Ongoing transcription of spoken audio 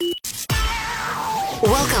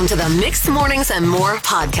Welcome to the Mixed Mornings and More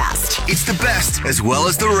podcast. It's the best as well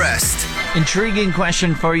as the rest. Intriguing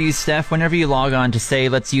question for you, Steph. Whenever you log on to, say,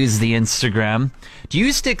 let's use the Instagram, do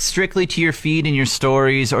you stick strictly to your feed and your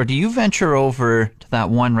stories, or do you venture over to that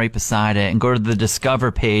one right beside it and go to the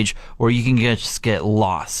Discover page where you can just get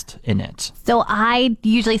lost in it? So I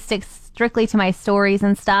usually stick strictly to my stories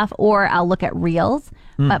and stuff, or I'll look at Reels.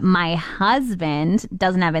 But my husband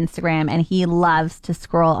doesn't have Instagram, and he loves to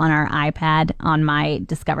scroll on our iPad on my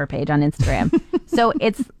Discover page on Instagram. So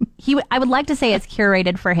I would like to say it's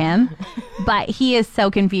curated for him, but he is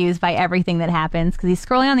so confused by everything that happens because he's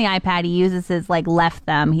scrolling on the iPad. He uses his left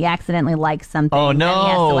thumb. He accidentally likes something. Oh no! And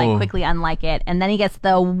he has to quickly unlike it, and then he gets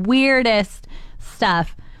the weirdest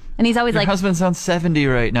stuff. And he's always Your husband sounds 70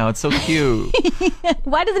 right now. It's so cute.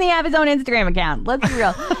 Why doesn't he have his own Instagram account? Let's be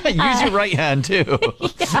real. Use your right hand, too.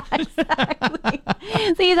 Yeah, exactly.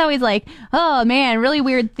 So he's always like, oh, man, really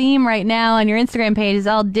weird theme right now on your Instagram page is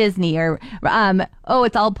all Disney, or,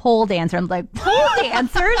 it's all pole dancer. I'm like, pole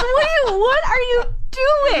dancers? What are you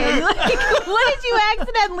doing? What did you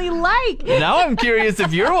accidentally like? Now I'm curious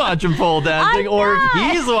if you're watching pole dancing or if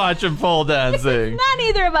he's watching pole dancing. Not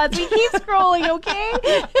either of us. We keep scrolling,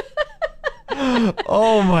 okay?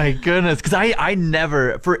 Oh my goodness. Because I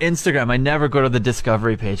never, for Instagram, I never go to the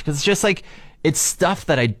Discovery page because it's just it's stuff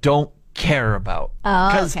that I don't care about.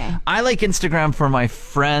 Oh, okay. I like Instagram for my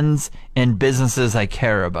friends and businesses I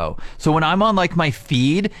care about. So when I'm on my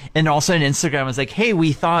feed and all of a sudden Instagram is like, hey,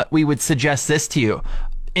 we thought we would suggest this to you.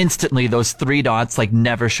 Instantly, those three dots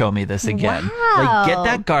never show me this again. Wow. Get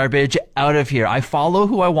that garbage out of here. I follow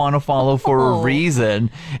who I want to follow for a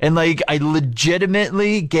reason. And I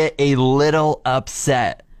legitimately get a little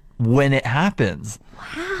upset when it happens.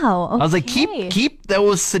 Wow. Okay. I was like, keep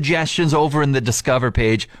those suggestions over in the Discover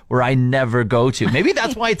page where I never go to. Maybe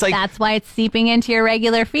that's why it's that's why it's seeping into your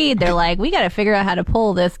regular feed. They're like, we got to figure out how to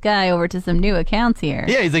pull this guy over to some new accounts here.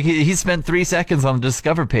 Yeah, he's like, he spent 3 seconds on the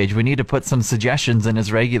Discover page. We need to put some suggestions in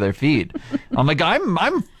his regular feed. I'm like,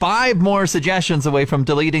 I'm 5 more suggestions away from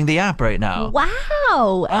deleting the app right now.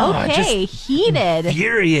 Wow. Okay. Heated.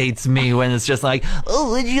 Infuriates me when it's just like,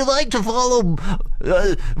 oh, would you like to follow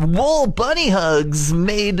wool bunny hugs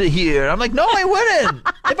made here? I'm like, no, I wouldn't.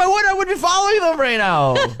 If I would, I would be following them right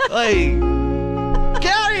now.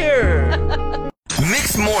 Get out of here.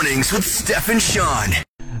 Mixed Mornings with Steph and Sean.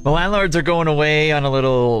 The landlords are going away on a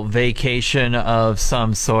little vacation of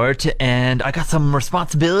some sort, and I got some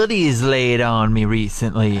responsibilities laid on me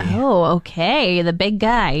recently. Oh, okay. The big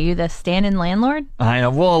guy. You the stand-in landlord? I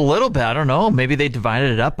know. Well, a little bit. I don't know. Maybe they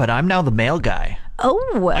divided it up, but I'm now the mail guy.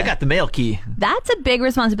 Oh. I got the mail key. That's a big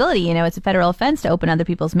responsibility. It's a federal offense to open other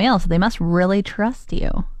people's mail, so they must really trust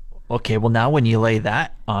you. Okay, well, now when you lay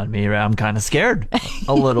that on me, I'm kind of scared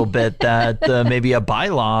a little bit that maybe a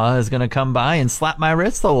bylaw is going to come by and slap my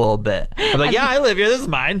wrist a little bit. I'm like, yeah, I live here. This is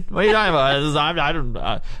mine. What are you talking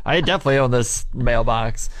about? I definitely own this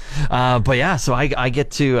mailbox. But yeah, so I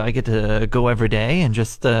get to go every day and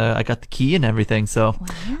just I got the key and everything. So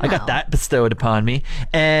wow. I got that bestowed upon me,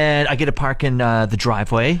 and I get to park in the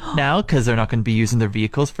driveway now because they're not going to be using their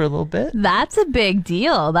vehicles for a little bit. That's a big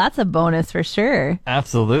deal. That's a bonus for sure.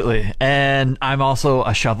 Absolutely. And I'm also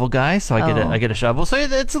a shovel guy, so I get a shovel. So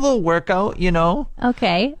it's a little workout,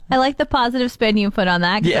 Okay. I like the positive spin you put on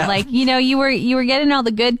that. Yeah. You were getting all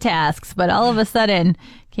the good tasks, but all of a sudden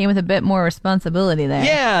came with a bit more responsibility there.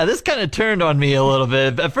 Yeah, this kind of turned on me a little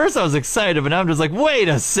bit. At first I was excited, but now I'm just like, wait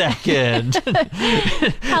a second.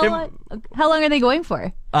 How long are they going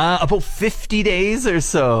for? About 50 days or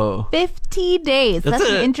so. 50 days. That's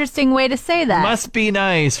an interesting way to say that. Must be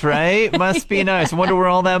nice, right? Must be nice. I wonder where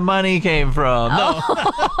all that money came from. No.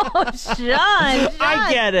 Oh, Sean,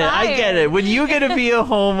 I get it. When you get to be a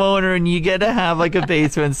homeowner and you get to have a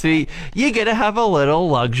basement suite, you get to have a little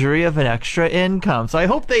luxury of an extra income. So I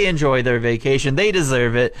hope they enjoy their vacation. They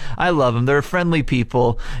deserve it. I love them. They're friendly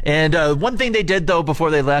people. And one thing they did, though, before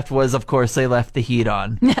they left was, of course, they left the heat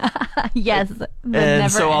on. Yes.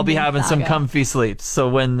 And so I'll be having some comfy sleeps. So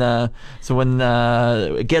when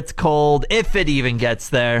it gets cold, if it even gets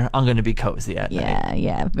there, I'm going to be cozy at night.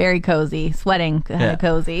 Yeah. Very cozy. Sweating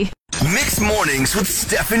cozy. Mixed Mornings with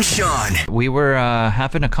Steph and Sean. We were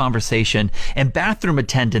having a conversation, and bathroom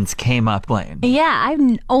attendants came up, Blaine. Yeah, I've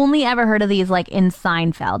only ever heard of these in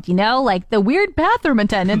Seinfeld, the weird bathroom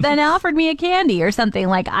attendant then offered me a candy or something.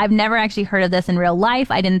 I've never actually heard of this in real life.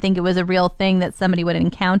 I didn't think it was a real thing that somebody would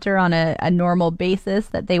encounter on a normal basis,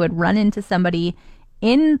 that they would run into somebody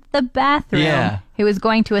in the bathroom who is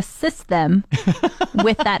going to assist them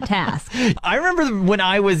with that task. I remember when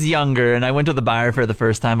I was younger and I went to the bar for the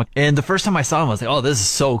first time. And the first time I saw him, I was like, oh, this is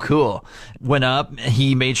so cool. Went up,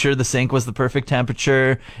 he made sure the sink was the perfect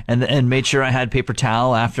temperature and made sure I had paper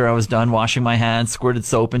towel after I was done washing my hands, squirted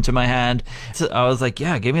soap into my hand. So I was like,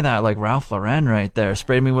 yeah, give me that like Ralph Lauren right there.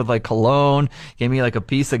 Sprayed me with like cologne, gave me like a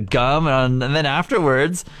piece of gum. And then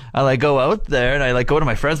afterwards, I like go out there and I like go to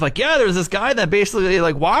my friends like, yeah, there's this guy that basically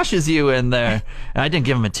like washes you in there. And I didn't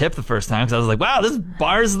give him a tip the first time because I was like, wow, this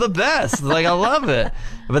bar's the best. Like, I love it.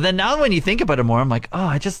 But then now when you think about it more, I'm like, oh,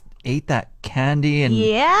 I just ate that candy and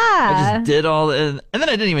I just did all and then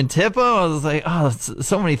I didn't even tip him. I was like, oh,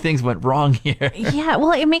 so many things went wrong here. Yeah,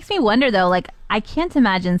 well, it makes me wonder though, like I can't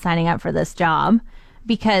imagine signing up for this job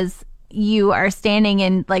because you are standing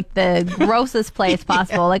in like the grossest place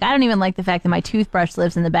possible. Like I don't even like the fact that my toothbrush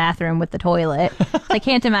lives in the bathroom with the toilet. I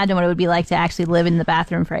can't imagine what it would be like to actually live in the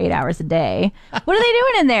bathroom for 8 hours a day. What are they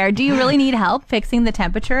doing in there? Do you really need help fixing the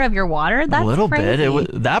temperature of your water? That's a little crazy.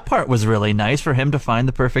 bit. That part was really nice for him to find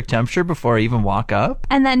the perfect temperature before I even walk up.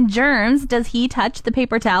 And then germs, does he touch the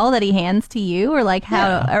paper towel that he hands to you? Or like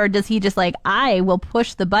how, or does he just like, I will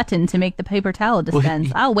push the button to make the paper towel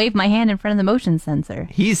dispense. I'll wave my hand in front of the motion sensor.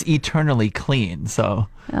 He's eternally clean, so.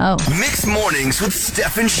 Oh. Mixed Mornings with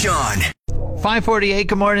Steph and Sean. 5:48,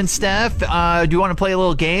 good morning, Steph. Do you want to play a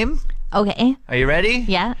little game? Okay. Are you ready?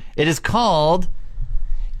 Yeah. It is called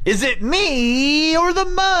Is It Me or the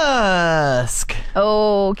Musk?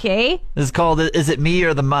 Okay. This is called Is It Me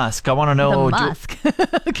or the Musk? I want to know. The Musk.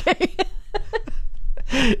 Okay.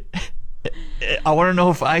 I want to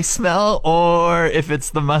know if I smell or if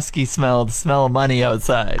it's the musky smell, the smell of money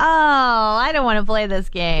outside. Oh, I don't want to play this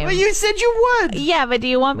game. Well, you said you would. Yeah, but do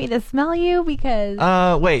you want me to smell you?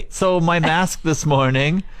 Because Wait. So my mask this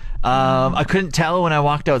morning, I couldn't tell when I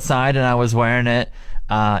walked outside and I was wearing it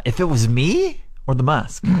if it was me or the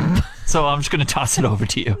musk. So I'm just gonna toss it over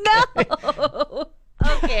to you. no.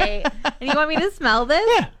 Okay. And you want me to smell this?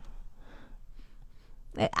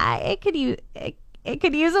 Yeah. It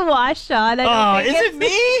could use a wash, Sean. I don't think is it me?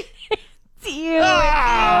 it's you.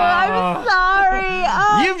 I'm sorry.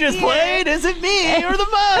 Oh, You've just played Is It Me or the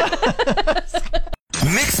Musk?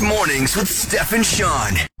 Mixed Mornings with Steph and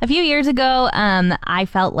Sean. A few years ago, I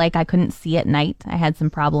felt like I couldn't see at night. I had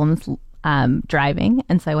some problems driving,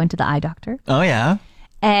 and so I went to the eye doctor. Oh, yeah.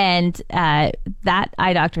 And that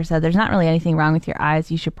eye doctor said, there's not really anything wrong with your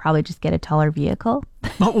eyes. You should probably just get a taller vehicle.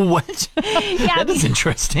 What? Yeah, that is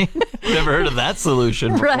interesting. Never heard of that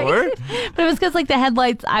solution before. Right? But it was because like the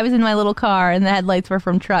headlights, I was in my little car and the headlights were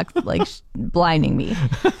from trucks like blinding me.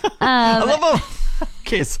 I love how,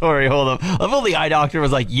 okay, sorry, hold up. I love how the eye doctor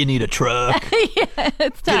was like, you need a truck. Yeah,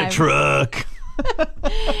 it's time. Get a truck.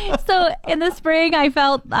 So in the spring, I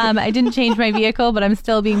felt I didn't change my vehicle, but I'm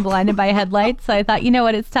still being blinded by headlights. So I thought, you know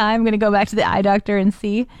what, it's time. I'm going to go back to the eye doctor and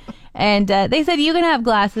see. And they said, you can have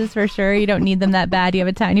glasses for sure. You don't need them that bad. You have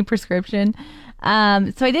a tiny prescription. So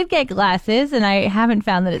I did get glasses, and I haven't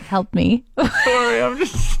found that it's helped me. Sorry, I'm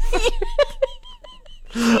just...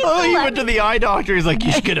 Oh, you went to the eye doctor. He's like,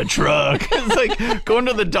 you should get a truck. It's like going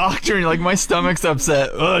to the doctor and you're like, my stomach's upset.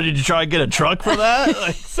 Oh, did you try to get a truck for that?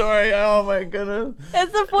 Like, sorry. Oh, my goodness.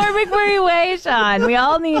 It's the Fort McMurray way, Sean. We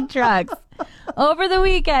all need trucks. Over the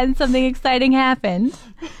weekend, something exciting happened.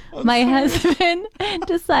 My husband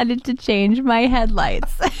decided to change my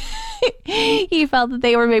headlights. He felt that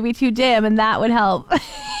they were maybe too dim and that would help.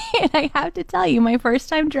 And I have to tell you, my first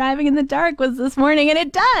time driving in the dark was this morning, and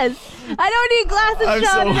it does. I don't need glasses, I'm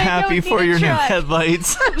Sean, so and happy I don't for need a your new truck.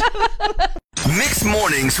 headlights. Mixed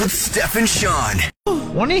Mornings with Steph and Sean.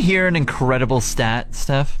 Want to hear an incredible stat,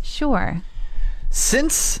 Steph? Sure.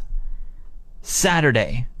 Since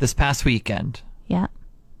Saturday, this past weekend, Yeah.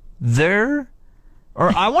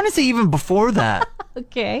 I want to say even before that,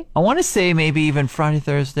 Okay. I want to say maybe even Friday,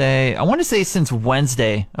 Thursday. I want to say since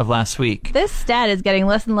Wednesday of last week. This stat is getting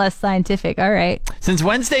less and less scientific. All right. Since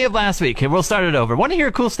Wednesday of last week. Okay, we'll start it over. Want to hear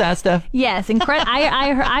a cool stat, Steph? Yes.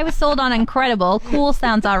 I was sold on incredible. Cool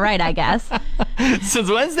sounds all right, I guess. Since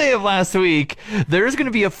Wednesday of last week, there's going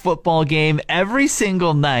to be a football game every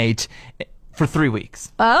single night for 3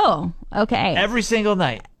 weeks. Oh, okay. Every single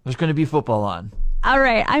night, there's going to be football on. All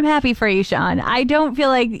right, I'm happy for you, Sean. I feel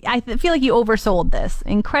like you oversold this.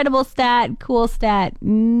 Incredible stat, cool stat.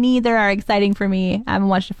 Neither are exciting for me. I haven't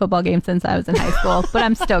watched a football game since I was in high school, but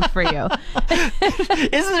I'm stoked for you.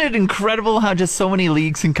 Isn't it incredible how just so many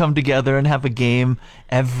leagues can come together and have a game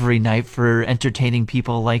every night for entertaining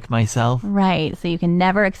people like myself? Right, so you can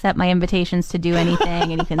never accept my invitations to do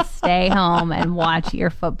anything, and you can stay home and watch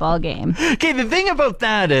your football game. Okay, the thing about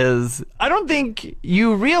that is, I don't think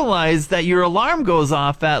you realize that your alarm goes goes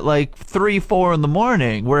off at like 3, 4 in the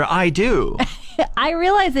morning, where I do. I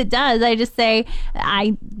realize it does. I just say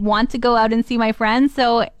I want to go out and see my friends,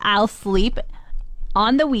 so I'll sleep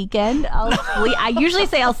on the weekend. I usually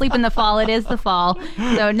say I'll sleep in the fall. It is the fall.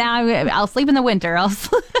 So now I'll sleep in the winter.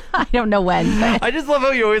 I don't know when. But. I just love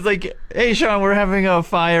how you're always like, hey, Sean, we're having a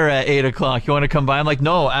fire at 8 o'clock. You want to come by? I'm like,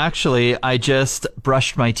 no, actually, I just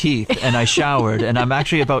brushed my teeth and I showered and I'm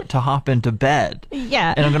actually about to hop into bed.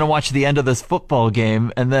 Yeah. And I'm going to watch the end of this football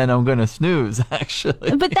game and then I'm going to snooze,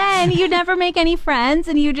 actually. But then you never make any friends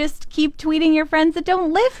and you just keep tweeting your friends that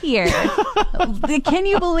don't live here. Can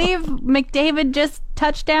you believe McDavid just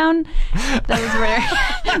touchdown?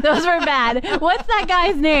 Those were bad. What's that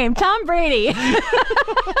guy's name? Tom Brady.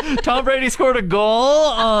 Tom Brady scored a goal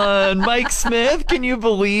on Mike Smith. Can you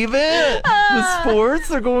believe it? The sports,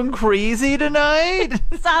 they're going crazy tonight.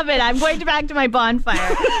 Stop it. I'm going back to my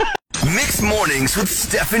bonfire. Mixed Mornings with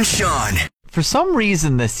Steph and Sean. For some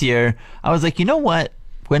reason this year, I was like, you know what?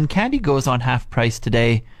 When candy goes on half price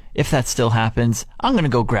today, if that still happens, I'm going to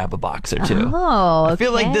go grab a box or two. Oh, I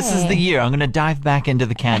feel like this is the year. I'm going to dive back into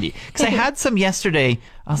the candy. Because I had some yesterday.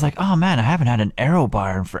 I was like, oh man, I haven't had an Aero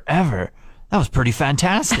bar in forever. That was pretty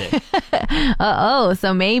fantastic.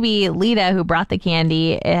 So maybe Lita, who brought the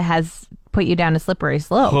candy, has put you down a slippery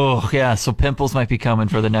slope. Oh, yeah. So pimples might be coming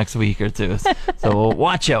for the next week or two. So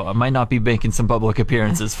watch out. I might not be making some public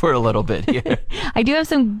appearances for a little bit here. I do have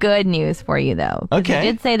some good news for you, though. Okay.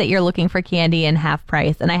 You did say that you're looking for candy in half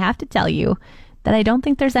price, and I have to tell you that I don't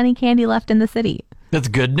think there's any candy left in the city. That's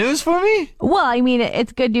good news for me? Well, I mean,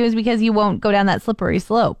 it's good news because you won't go down that slippery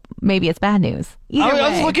slope. Maybe it's bad news.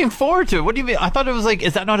 I was looking forward to it. What do you mean? I thought it was like,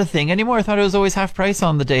 is that not a thing anymore? I thought it was always half price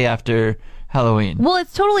on the day after Halloween. Well,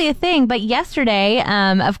 it's totally a thing. But yesterday,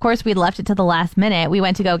 of course, we left it to the last minute. We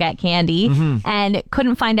went to go get candy and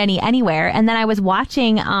couldn't find any anywhere. And then I was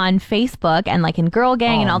watching on Facebook and like in Girl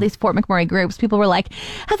Gang and all these Fort McMurray groups, people were like,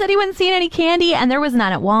 has anyone seen any candy? And there was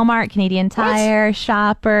none at Walmart, Canadian Tire,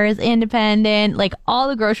 Shoppers, Independent, like all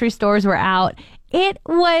the grocery stores were out. It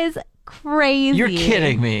was crazy. You're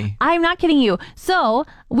kidding me. I'm not kidding you. So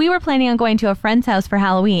we were planning on going to a friend's house for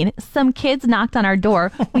Halloween. Some kids knocked on our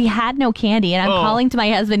door. We had no candy. And I'm calling to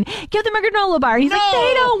my husband, give them a granola bar. He's like,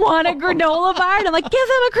 they don't want a granola bar. And I'm like, give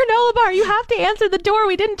them a granola bar. You have to answer the door.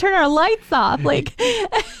 We didn't turn our lights off. Like...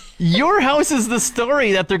 Your house is the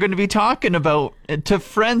story that they're going to be talking about to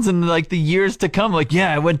friends in like the years to come. Like,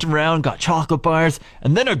 yeah, I went around, got chocolate bars,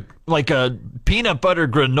 and then a peanut butter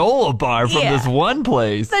granola bar from this one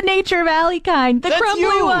place. The Nature Valley kind, the That's crumbly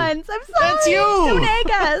you. ones. I'm sorry. That's you. Don't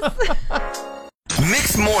egg us.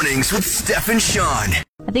 Mixed Mornings with Steph and Sean.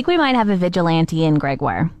 I think we might have a vigilante in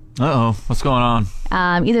Gregoire. Uh-oh, what's going on?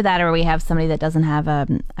 Either that or we have somebody that doesn't have a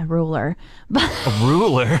ruler. A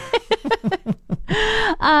ruler?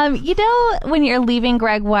 You know, when you're leaving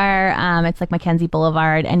Gregoire, it's like Mackenzie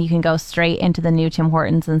Boulevard, and you can go straight into the new Tim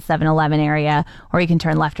Hortons and 7-Eleven area, or you can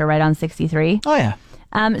turn left or right on 63. Oh, yeah.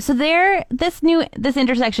 So this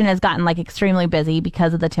intersection has gotten like extremely busy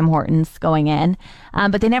because of the Tim Hortons going in,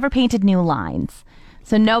 but they never painted new lines.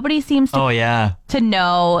 So nobody seems to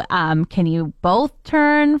know, can you both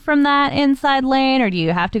turn from that inside lane, or do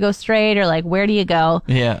you have to go straight, or like where do you go?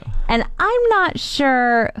 Yeah. And I'm not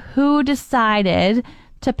sure who decided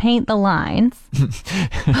to paint the lines.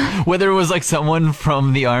 Whether it was like someone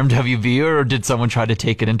from the RMWB or did someone try to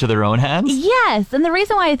take it into their own hands? Yes. And the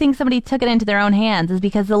reason why I think somebody took it into their own hands is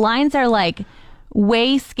because the lines are like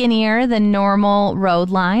way skinnier than normal road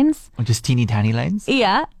lines. Or just teeny tiny lines?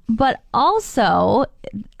 Yeah. But also,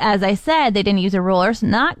 as I said, they didn't use a ruler, so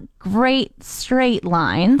not great straight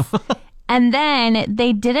lines. And then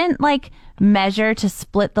they didn't like measure to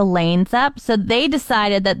split the lanes up. So they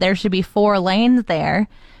decided that there should be 4 lanes there.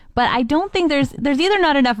 But I don't think there's either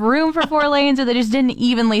not enough room for 4 lanes or they just didn't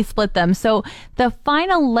evenly split them. So the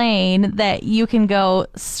final lane that you can go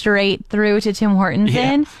straight through to Tim Hortons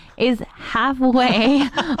in is halfway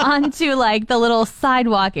onto like the little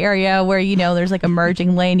sidewalk area where, you know, there's like a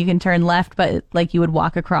merging lane. You can turn left, but like you would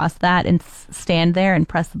walk across that and stand there and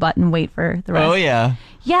press the button, wait for the rest. Oh, yeah.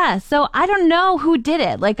 Yeah. So I don't know who did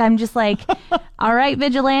it. Like, I'm just like, all right,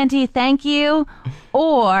 vigilante, thank you.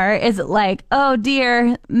 Or is it like, oh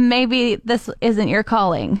dear, maybe this isn't your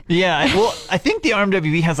calling? Yeah, well, I think the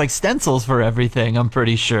RMWB has like stencils for everything, I'm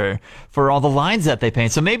pretty sure, for all the lines that they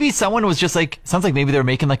paint. So maybe someone was just like, sounds like maybe they're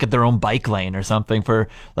making like their own bike lane or something for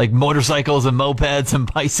like motorcycles and mopeds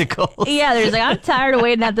and bicycles. Yeah, there's like, I'm tired of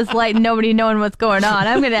waiting at this light and nobody knowing what's going on.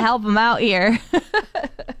 I'm going to help them out here.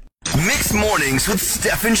 Mixed Mornings with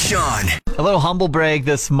Steph and Sean. A little humble brag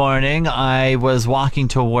this morning. I was walking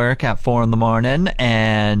to work at 4 in the morning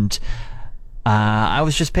and I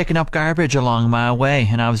was just picking up garbage along my way,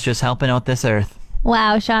 and I was just helping out this earth.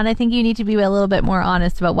 Wow, Sean, I think you need to be a little bit more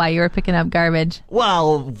honest about why you were picking up garbage.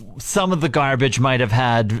 Well, some of the garbage might have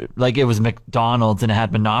had, like, it was McDonald's and it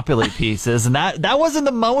had Monopoly pieces, and that wasn't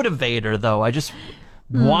the motivator, though. I just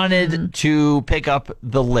wanted to pick up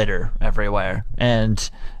the litter everywhere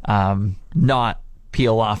and not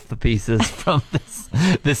peel off the pieces from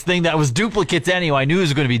this thing that was duplicates anyway. I knew it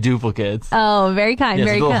was going to be duplicates. Oh, very kind, Yes,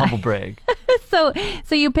 very a little kind. humble brag. So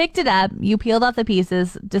you picked it up, you peeled off the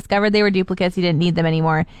pieces, discovered they were duplicates, you didn't need them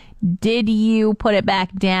anymore. Did you put it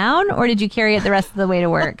back down, or did you carry it the rest of the way to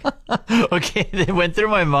work? Okay, they went through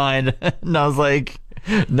my mind, and I was like,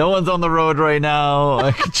 no one's on the road right now.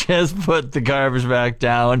 I could just put the garbage back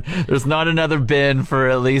down. There's not another bin for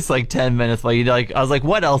at least like 10 minutes. I was like,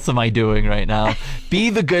 what else am I doing right now? Be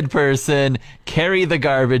the good person, carry the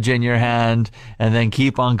garbage in your hand, and then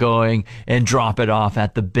keep on going and drop it off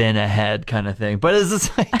at the bin ahead kind of thing. But it's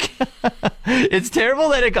just like, it's terrible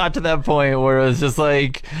that it got to that point where it was just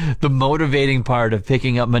like the motivating part of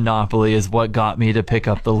picking up Monopoly is what got me to pick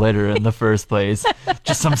up the litter in the first place.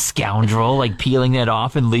 Just some scoundrel like peeling it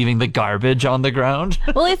off and leaving the garbage on the ground.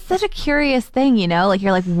 Well, it's such a curious thing, you know? Like,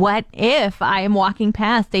 you're like, what if I am walking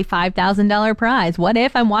past a $5,000 prize? What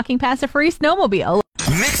if I'm walking past a free snowmobile?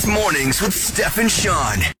 Mixed Mornings with Steph and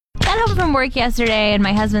Sean. Got home from work yesterday, and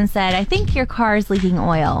my husband said, I think your car is leaking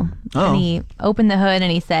oil. Oh. And he opened the hood,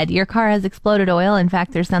 and he said, your car has exploded oil. In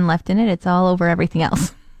fact, there's none left in it. It's all over everything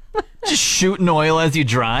else. Just shooting oil as you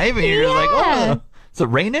drive, and you're like, oh, is it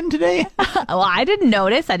raining today? Well, I didn't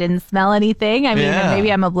notice. I didn't smell anything. I mean, Yeah. maybe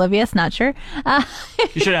I'm oblivious. Not sure.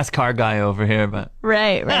 You should ask car guy over here, but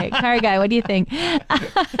Right. Car guy, what do you think?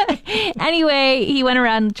 Anyway, he went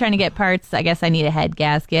around trying to get parts. I guess I need a head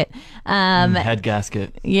gasket. head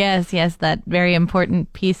gasket. Yes, that very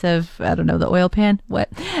important piece of, I don't know, the oil pan. What?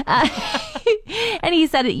 And he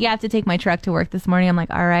said, you have to take my truck to work this morning. I'm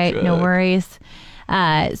like, all right, no worries.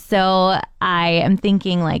 So I am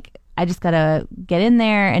thinking, like, I just got to get in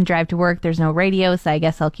there and drive to work. There's no radio, so I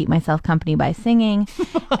guess I'll keep myself company by singing.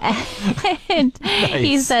 And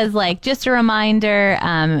he says, like, just a reminder,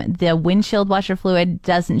 the windshield washer fluid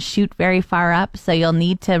doesn't shoot very far up, so you'll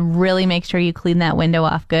need to really make sure you clean that window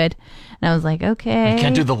off good. And I was like, okay. You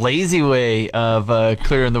can't do the lazy way of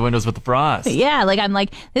clearing the windows with the frost. Yeah, like, I'm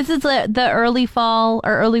like, this is the early fall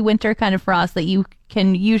or early winter kind of frost that you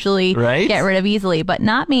can usually Right? get rid of easily, but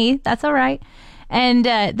not me. That's all right. And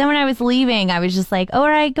then when I was leaving, I was just like, all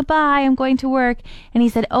right, goodbye, I'm going to work. And he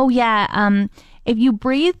said, oh, yeah, if you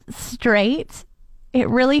breathe straight, it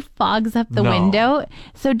really fogs up the No. window.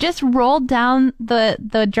 So just roll down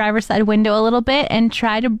the driver's side window a little bit and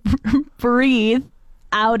try to breathe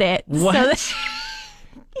out it. What? So that-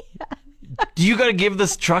 You got to give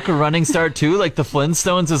this truck a running start too, like the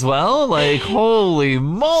Flintstones as well? Like, holy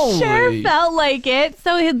moly. Sure felt like it.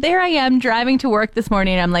 So there I am driving to work this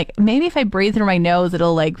morning, and I'm like, maybe if I breathe through my nose,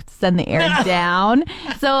 it'll like send the air down.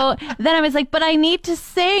 So then I was like, but I need to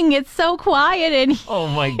sing. It's so quiet in here. Oh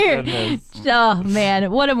my goodness. Oh man,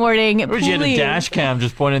 what a morning. I wish you had a Please. dash cam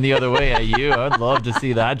just pointing the other way at you. I'd love to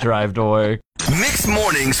see that drive to work. Mixed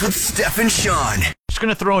Mornings with Steph and Sean. Just going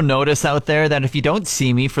to throw a notice out there that if you don't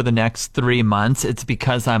see me for the next 3 months, it's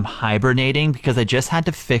because I'm hibernating because I just had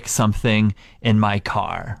to fix something in my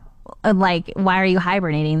car. Like, why are you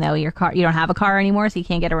hibernating though? Your car, you don't have a car anymore, so you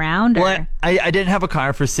can't get around? Or? Well, I didn't have a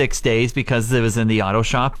car for 6 days because it was in the auto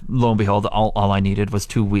shop. Lo and behold, all I needed was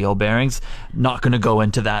 2 wheel bearings. Not going to go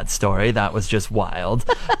into that story. That was just wild.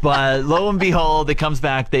 But lo and behold, it comes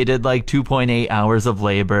back. They did like 2.8 hours of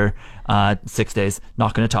labor. 6 days.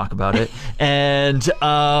 Not going to talk about it. And See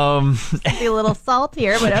a little salt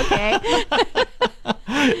here, but okay.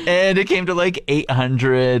 and it came to like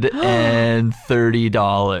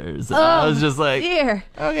 $830. I was just like, Dear.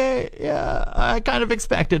 okay, yeah, I kind of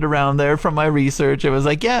expected around there from my research. It was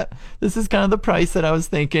like, yeah, this is kind of the price that I was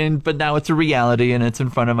thinking, but now it's a reality and it's in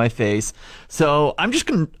front of my face. So I'm just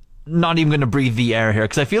not even going to breathe the air here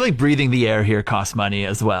because I feel like breathing the air here costs money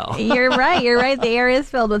as well. You're right. The air is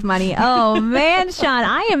filled with money. Oh man, Sean,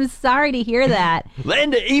 I am sorry to hear that.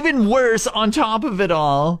 And even worse, on top of it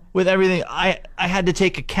all, with everything, I had to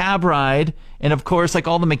take a cab ride. And of course, like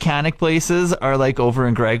all the mechanic places are like over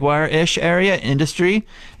in Gregoire-ish area, industry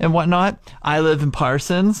and whatnot. I live in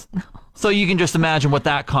Parsons. So you can just imagine what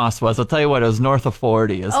that cost was. I'll tell you what, it was north of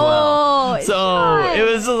 40 as well. So Sean. it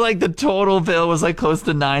was like the total bill was like close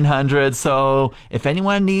to 900. So if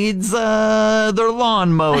anyone needs their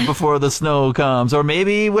lawn mowed before the snow comes, or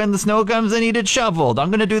maybe when the snow comes, they need it shoveled, I'm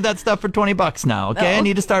going to do that stuff for $20 now. Okay. I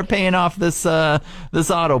need to start paying off this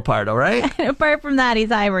auto part. All right. And apart from that, he's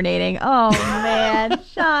hibernating. Oh, man.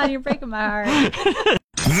 Sean, you're breaking my heart.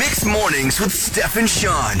 Mixed Mornings with Steph and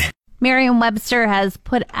Sean. Merriam-Webster has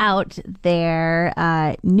put out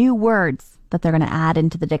their new words that they're going to add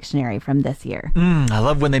into the dictionary from this year. I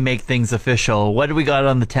love when they make things official. What do we got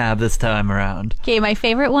on the tab this time around? Okay, my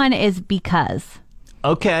favorite one is because.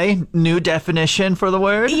 Okay, new definition for the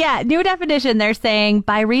word? Yeah, new definition. They're saying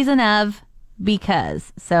by reason of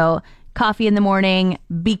because. So coffee in the morning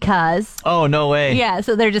because. Oh, no way. Yeah,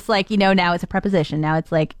 so they're just like, now it's a preposition. Now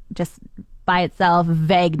it's like just by itself,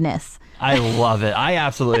 vagueness. I love it. I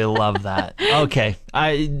absolutely love that. Okay.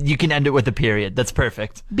 You can end it with a period. That's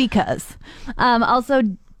perfect. Because. Also,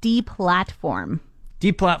 deplatform.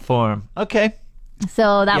 Deplatform. Okay.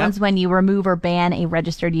 So that one's when you remove or ban a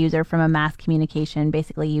registered user from a mass communication.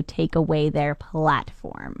 Basically, you take away their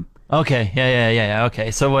platform. Okay. Yeah.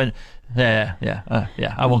 Okay. So when... Yeah.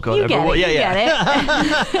 I won't go You there. get But it. yeah. You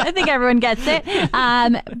get it. I think everyone gets it.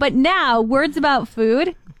 But now, words about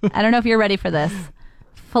food. I don't know if you're ready for this.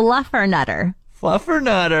 Fluffernutter.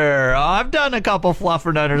 Fluffernutter. Oh, I've done a couple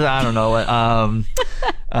fluffernutters. I don't know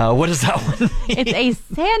what. What does that one mean? It's a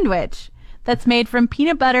sandwich that's made from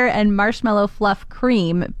peanut butter and marshmallow fluff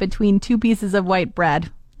cream between two pieces of white bread.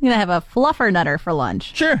 You're going to have a fluffernutter for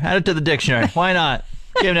lunch. Sure. Add it to the dictionary. Why not?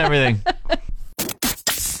 Give it everything.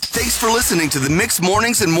 Thanks for listening to the Mixed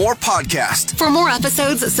Mornings and More podcast. For more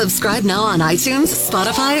episodes, subscribe now on iTunes,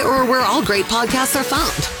 Spotify, or where all great podcasts are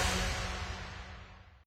found.